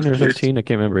something. 15 or 13? I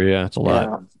can't remember. Yeah, it's a lot.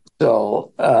 Yeah.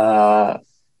 So,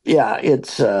 yeah,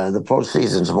 it's the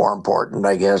postseason's more important,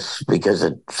 I guess, because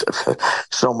it's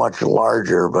so much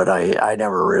larger. But I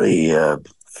never really,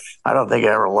 I don't think I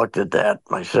ever looked at that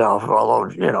myself.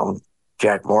 Although,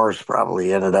 Jack Morris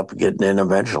probably ended up getting in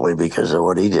eventually because of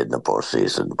what he did in the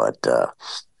postseason. But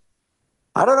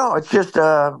I don't know. It's just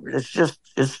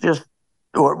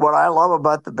what I love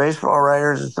about the Baseball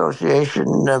Writers Association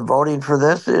voting for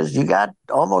this is you got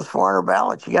almost 400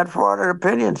 ballots. You got 400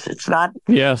 opinions. It's not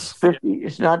Yes. 50.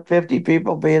 It's not 50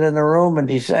 people being in the room and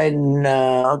deciding,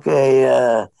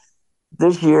 okay,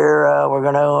 this year we're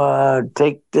going to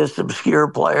take this obscure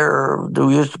player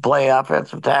who used to play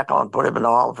offensive tackle and put him in the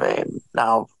Hall of Fame.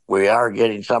 Now we are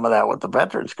getting some of that with the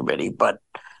Veterans Committee, but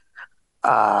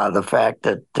the fact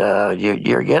that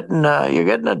you're getting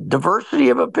a diversity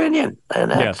of opinion,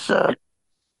 and Yes.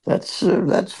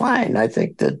 that's fine. I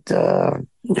think that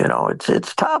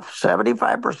it's tough.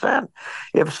 75%.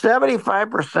 If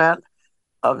 75%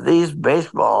 of these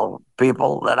baseball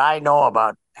people that I know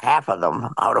about, half of them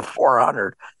out of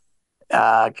 400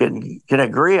 can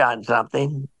agree on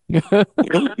something,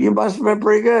 you must have been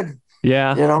pretty good.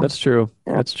 Yeah, You know, that's true.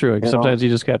 yeah, That's true. you know. Sometimes you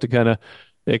just have to kind of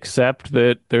accept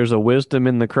that there's a wisdom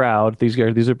in the crowd. These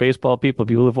are baseball people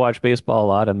who've watched baseball a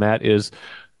lot, and that is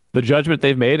the judgment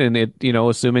they've made. And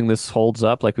assuming this holds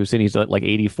up, like we've seen, he's at like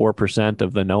 84%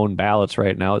 of the known ballots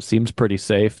right now. It seems pretty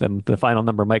safe. Then the final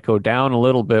number might go down a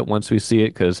little bit once we see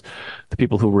it, because the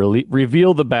people who really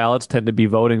reveal the ballots tend to be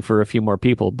voting for a few more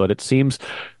people. But it seems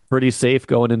pretty safe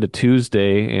going into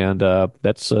Tuesday, and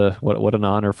that's what an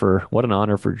honor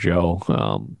for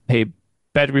Joe. Hey,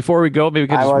 Patrick, before we go, maybe we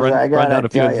could just I run gotta down a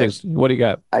few tell other you, things. What do you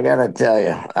got? I gotta tell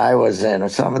you, I was in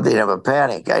something of a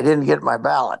panic. I didn't get my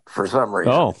ballot for some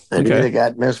reason. Oh, It okay, either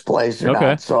got misplaced or okay,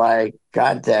 not. So I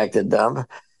contacted them,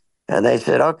 and they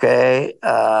said, "Okay,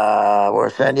 we'll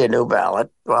send you a new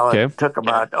ballot." Well, it okay. took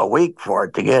about a week for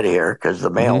it to get here because the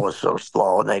mail Hmm. was so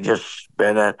slow, and they just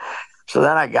spin it. So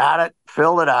then I got it,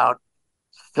 filled it out,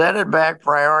 sent it back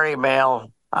priority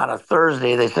mail on a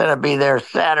Thursday. They said it'd be there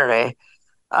Saturday.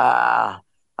 Uh,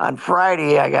 on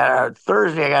Thursday, I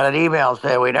got an email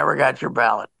saying we never got your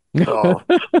ballot. So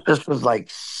this was like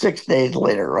 6 days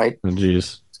later, right? Oh,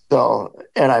 jeez. So,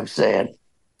 and I'm saying,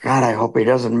 God, I hope he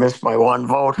doesn't miss my one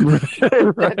vote. And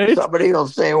Right? somebody will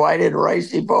say, why didn't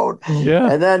Ricey vote?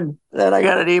 Yeah. And then I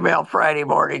got an email Friday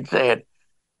morning saying,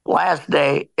 last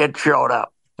day it showed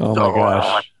up. Oh my So,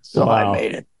 gosh. so I Wow.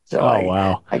 made it. So Oh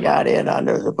wow. I got in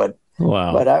under but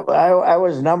Wow. I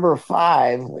was number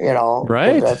five, because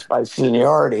Right? that's my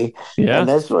seniority, and Yeah.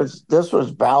 this was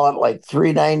ballot like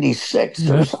 396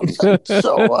 or something.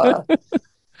 So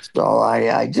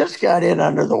I just got in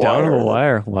under the Down to the wire.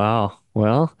 wire. Wow.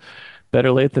 Well,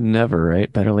 better late than never,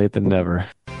 right? Better late than never.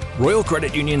 Royal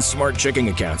Credit Union's smart checking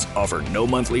accounts offer no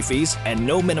monthly fees and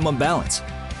no minimum balance.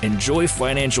 Enjoy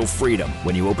financial freedom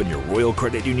when you open your Royal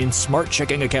Credit Union smart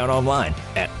checking account online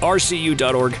at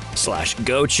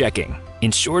rcu.org/go-checking.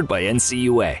 Insured by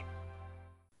NCUA.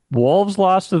 Wolves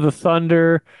lost to the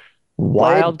Thunder. Played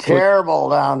Wild. terrible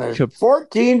down there.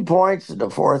 14 points in the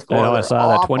fourth I know, I quarter. saw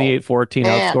that Awful. 28-14 And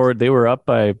outscored. They were up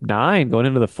by 9 going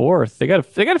into the fourth. They got to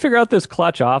figure out this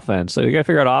clutch offense. So they got to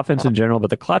figure out offense in general, but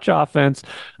the clutch offense,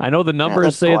 I know the yeah, the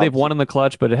numbers say they've clutch. won in the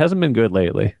clutch, but it hasn't been good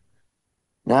lately.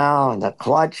 No, the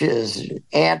clutch is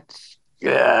Ant.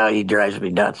 Yeah, he drives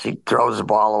me nuts. He throws the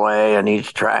ball away, and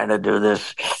he's trying to do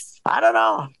this. I don't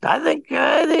know. I think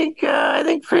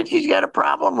Fritchie's got a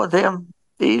problem with him.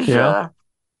 Yeah.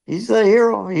 He's the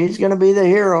hero. He's going to be the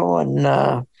hero, and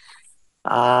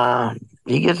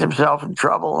he gets himself in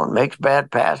trouble and makes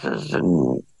bad passes,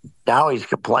 and now he's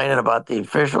complaining about the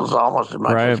officials almost as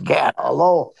much Right. as Cat.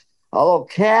 Although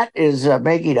Cat is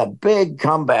making a big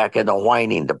comeback in the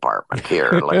whining department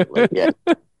here lately. Yeah.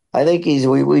 I think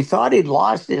we thought he'd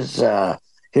lost his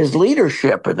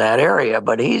leadership in that area,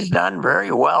 but he's done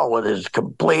very well with his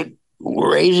complete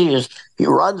he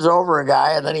runs over a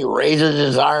guy and then he raises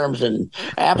his arms in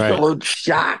Right. absolute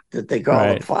shock that they called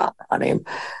a Right. foul on him.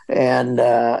 And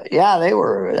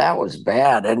that was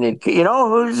bad. And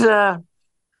who's in a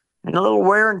little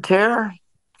wear and tear?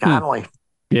 Hmm. Conley.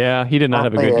 Yeah, he did not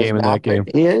have a Conley good has game in that not been.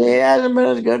 game. He hasn't been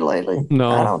as good lately. I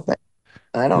No. don't think.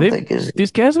 I don't They've think his.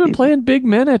 these guys have been He, playing big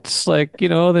minutes. Like, they've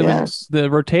been yes. the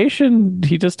rotation,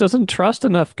 he just doesn't trust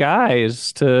enough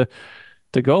guys to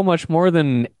go much more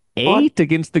than What? 8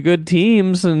 against the good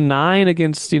teams and 9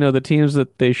 against, the teams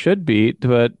that they should beat.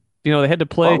 But, they had to What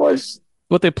play was?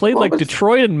 what they played What like was?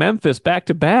 Detroit and Memphis back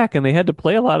to back, and they had to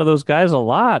play a lot of those guys a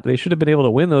lot. They should have been able to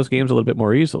win those games a little bit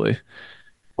more easily.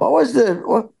 What was the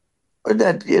what in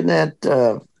that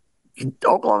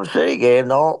Oklahoma City game?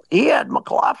 Though he had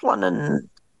McLaughlin and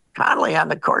Conley on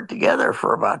the court together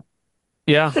for about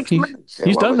Yeah, 6 minutes.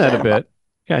 he's What done was that a that about? bit.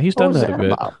 Yeah, he's What done was that a that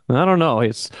bit. about? I don't know.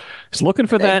 He's looking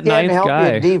for That that can't ninth help you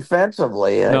guy.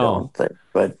 defensively, I No, don't think.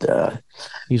 But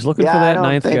he's looking yeah, for I that don't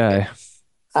ninth think. guy.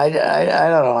 I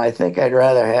don't know. I think I'd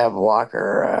rather have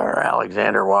Walker or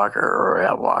Alexander Walker or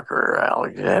have Walker or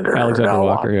Alexander or Alexander no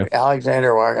Walker, yeah.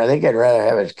 Alexander Walker. I think I'd rather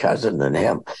have his cousin than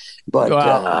him. But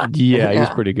Well, yeah, he's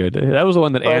yeah, pretty good. That was the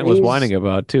one that but Ant was he's whining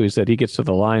about too. He said he gets to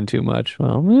the line too much.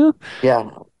 Well, yeah,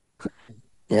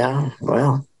 yeah.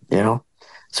 Well,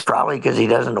 it's probably because he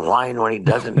doesn't whine when he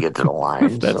doesn't get to the yeah,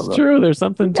 line. that's true. There's You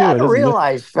something to got it, to isn't it?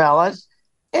 realize, fellas,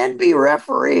 NBA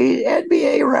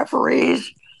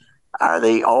referees are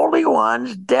the only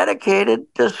ones dedicated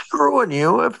to screwing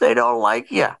you if they don't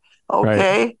like you. Right,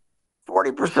 Okay?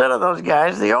 40% of those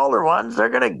guys, the older ones, they're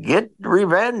going to get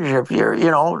revenge if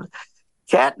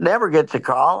Cat never gets a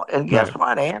call. And guess right,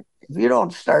 what, Ant? If you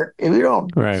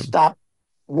don't right, stop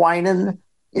whining,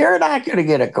 you're not going to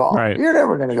get a call. right. You're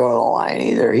never going to go to the line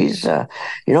either. The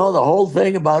whole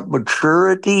thing about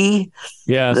maturity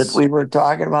that Yes, we were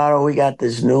talking about. Oh, we got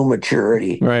this new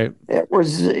maturity. right. It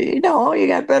was, you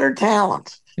got better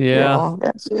talent. Yeah,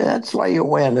 That's why you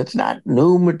win. It's not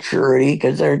new maturity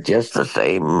because they're just the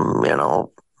same,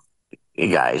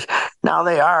 you guys. Now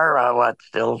they are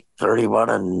still 31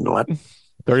 and what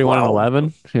 31 and 12,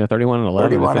 11. Yeah, 31 and 11, I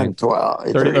 31 think. and 12,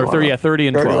 30 or 30, yeah, 30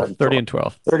 and 30 12. and 30 12, and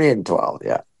 12. 30 and 12.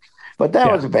 Yeah. But that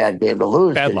Yeah, was a bad game to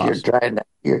lose bad because loss.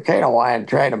 you're kind of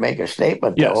trying to make a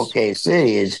statement to Yes,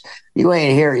 OKC is you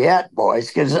ain't here yet, boys,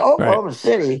 because right, Oklahoma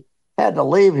City had to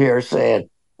leave here saying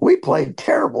we played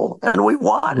terrible and we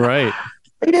won. right.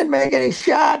 They didn't make any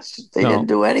shots, they didn't No,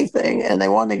 do anything, and they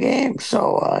won the game.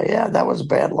 So yeah, that was a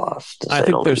bad loss to say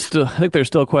the least. I think there's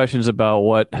still questions about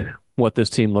what this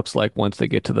team looks like once they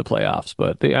get to the playoffs.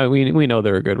 But we know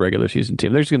they're a good regular season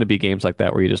team. There's going to be games like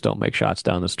that where you just don't make shots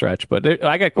down the stretch. But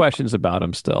I got questions about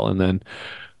them still. And then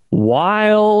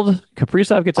Wild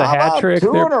Kaprizov gets a How hat about trick.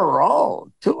 two They're in a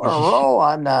row? Two in a row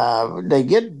on they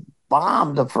get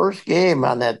bombed the first game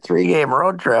on that 3 game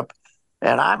road trip,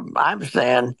 and I'm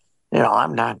saying,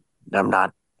 I'm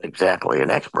not exactly an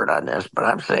expert on this, but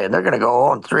I'm saying they're going to go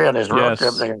 0-3 on this road trip.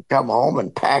 yes, They're going to come home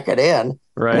and pack it in, and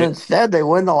right. instead they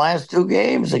win the last 2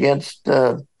 games against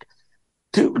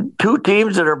two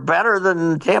teams that are better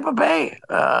than Tampa Bay,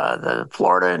 the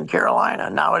Florida and Carolina.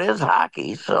 Now it is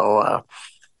hockey, so.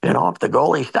 If the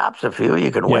goalie stops a few, you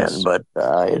can win. Yes, But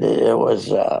it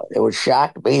was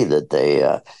shocked me that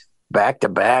they back to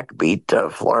back beat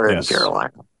Florida and yes,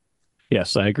 Carolina.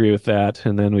 yes. I agree with that.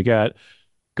 And then we got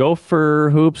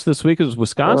Gopher hoops this week. Is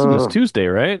Wisconsin is Uh, Tuesday,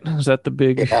 right? Is that the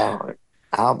big? yeah,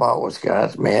 how about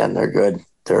Wisconsin? Man, they're good.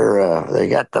 They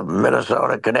got the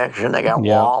Minnesota connection. They got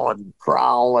Yeah. Wall and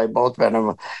Crowell. They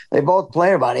both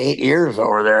played about 8 years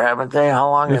over there, haven't they? How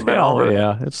long they've been Oh, over there?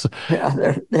 yeah. It's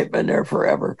They've been there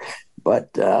forever.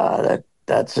 But that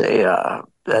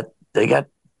they got.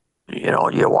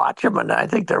 You watch them, and I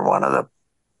think they're one of the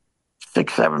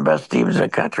 6, 7 best teams in the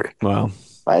country. wow.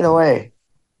 By the way,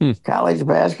 Hmm. college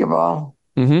basketball,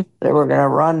 Mm-hmm. they were going to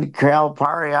run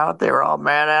Calipari out. They were all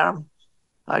mad at him.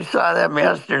 I saw them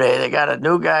yesterday. They got a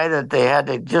new guy that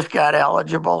they just got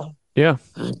eligible. Yeah.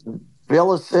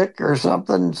 Vilicic or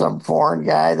something, some foreign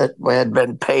guy that had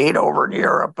been paid over in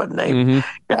Europe, and they Mm-hmm.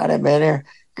 got him in here.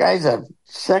 Guy's a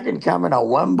second coming of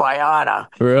Wembayana.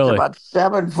 He's Really? about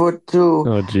 7'2",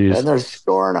 Oh, geez. and they're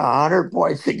scoring 100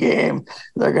 points a game.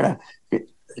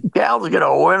 Cal's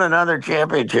gonna win another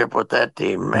championship with that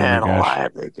team. Oh my Man gosh.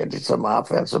 alive, they get some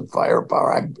offensive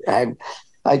firepower.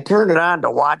 I turned it on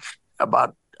to watch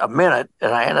about a minute,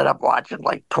 and I ended up watching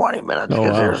like 20 minutes Oh,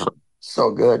 because wow. they're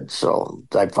so good. So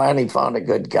I finally found a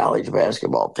good college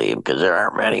basketball team because there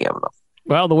aren't many of them.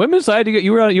 Well, the women's side,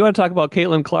 you want to talk about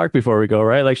Caitlin Clark before we go,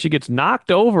 right? Like she gets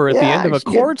knocked over at the end of Yeah, a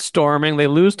court storming. They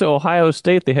lose to Ohio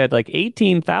State. They had like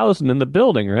 18,000 in the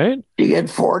building, right? you get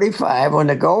 45. When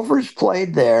the Gophers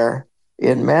played there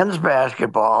in men's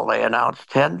basketball, they announced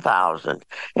 10,000,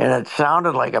 and it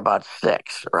sounded like about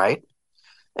 6, right?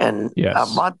 And a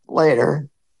Yes. month later,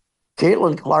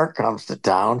 Caitlin Clark comes to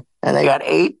town. and they got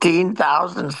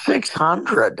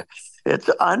 18,600. It's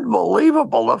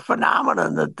unbelievable the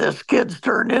phenomenon that this kid's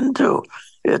turned into.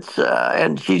 It's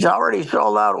and she's already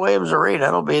sold out Williams Arena.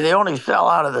 It'll be the only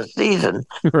sellout of the season.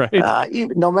 Right.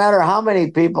 No matter how many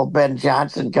people Ben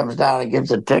Johnson comes down and gives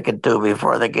a ticket to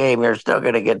before the game, you're still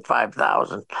going to get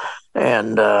 5,000.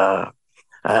 And yeah,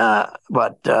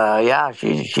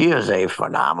 she is a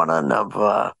phenomenon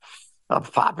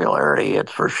of popularity.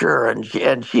 It's for sure, and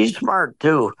she's smart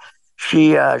too.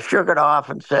 She shook it off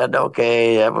and said,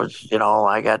 "Okay, that was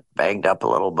I got banged up a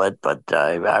little bit, but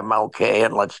I'm okay,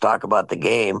 and let's talk about the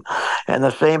game." And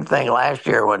the same thing last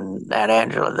year when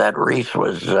that Reusse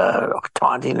was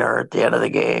taunting her at the end of the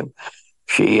game.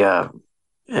 She in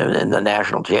the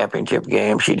national championship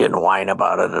game, she didn't whine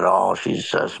about it at all. She's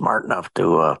smart enough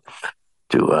to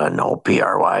know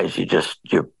PR wise. You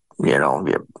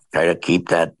kind of keep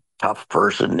that tough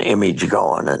person image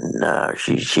going, and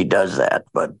she does that.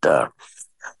 But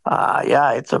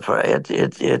yeah, it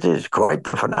is quite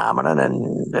the phenomenon,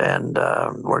 and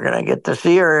we're gonna get to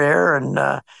see her here. And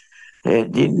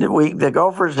the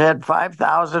Gophers had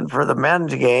 5,000 for the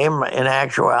men's game. In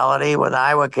actuality, when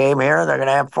Iowa came here, they're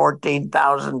gonna have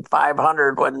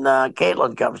 14,500 when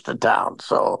Caitlin comes to town.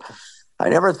 So I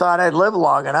never thought I'd live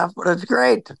long enough, but it's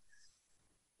great.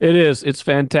 It is. It's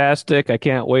fantastic. I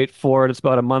can't wait for it. It's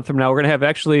about a month from now. We're going to have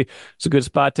it's a good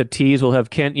spot to tease. We'll have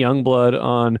Kent Youngblood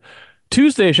on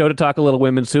Tuesday's show to talk a little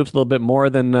women's hoops, a little bit more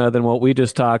than what we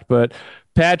just talked. But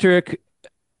Patrick,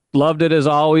 loved it as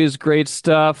always. Great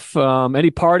stuff. Any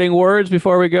parting words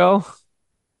before we go?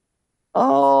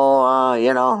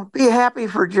 Oh, be happy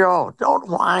for Joe. Don't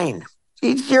whine.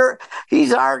 He's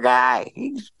our guy.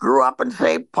 He grew up in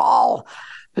St. Paul.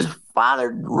 His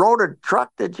father rode a truck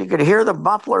that you could hear the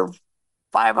muffler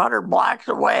 500 blocks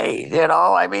away.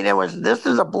 I mean, this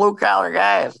is a blue collar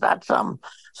guy. It's not some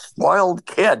spoiled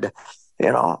kid,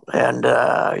 and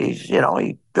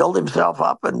he built himself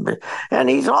up, and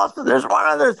he's also, there's one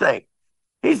other thing.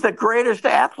 He's the greatest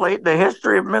athlete in the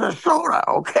history of Minnesota.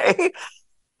 Okay.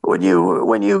 When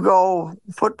you go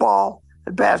football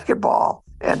and basketball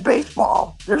and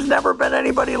baseball, there's never been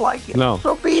anybody like him. No.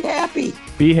 So be happy.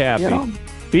 Be happy.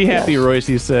 Be happy, yes.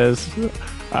 Reusse says.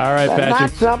 All right, Patrick. Not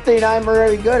something I'm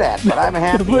really good at, but I'm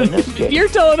happy in this case. You're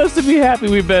telling us to be happy.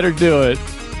 We better do it.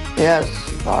 Yes.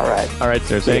 All right. All right,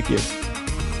 sir. Thank you.